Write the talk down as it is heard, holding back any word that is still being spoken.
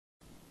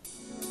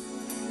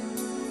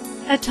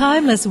A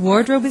timeless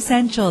wardrobe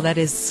essential that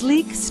is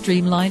sleek,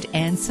 streamlined,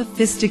 and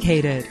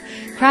sophisticated.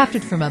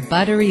 Crafted from a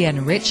buttery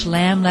and rich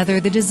lamb leather,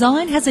 the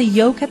design has a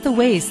yoke at the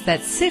waist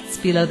that sits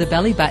below the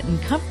belly button,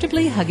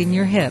 comfortably hugging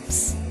your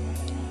hips.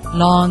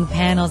 Long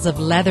panels of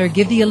leather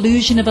give the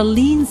illusion of a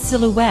lean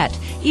silhouette,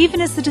 even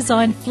as the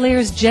design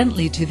flares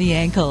gently to the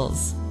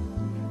ankles.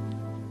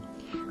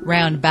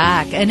 Round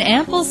back, an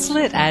ample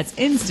slit adds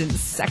instant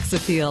sex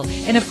appeal,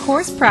 and of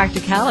course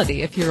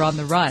practicality if you're on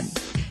the run.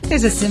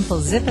 There's a simple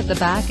zip at the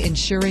back,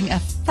 ensuring a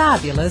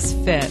fabulous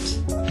fit.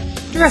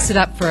 Dress it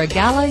up for a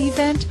gala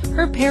event,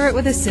 or pair it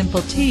with a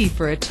simple tee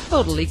for a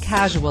totally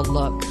casual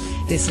look.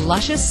 This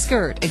luscious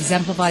skirt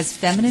exemplifies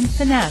feminine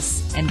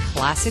finesse and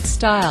classic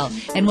style,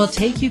 and will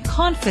take you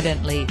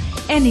confidently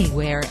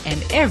anywhere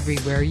and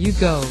everywhere you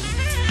go.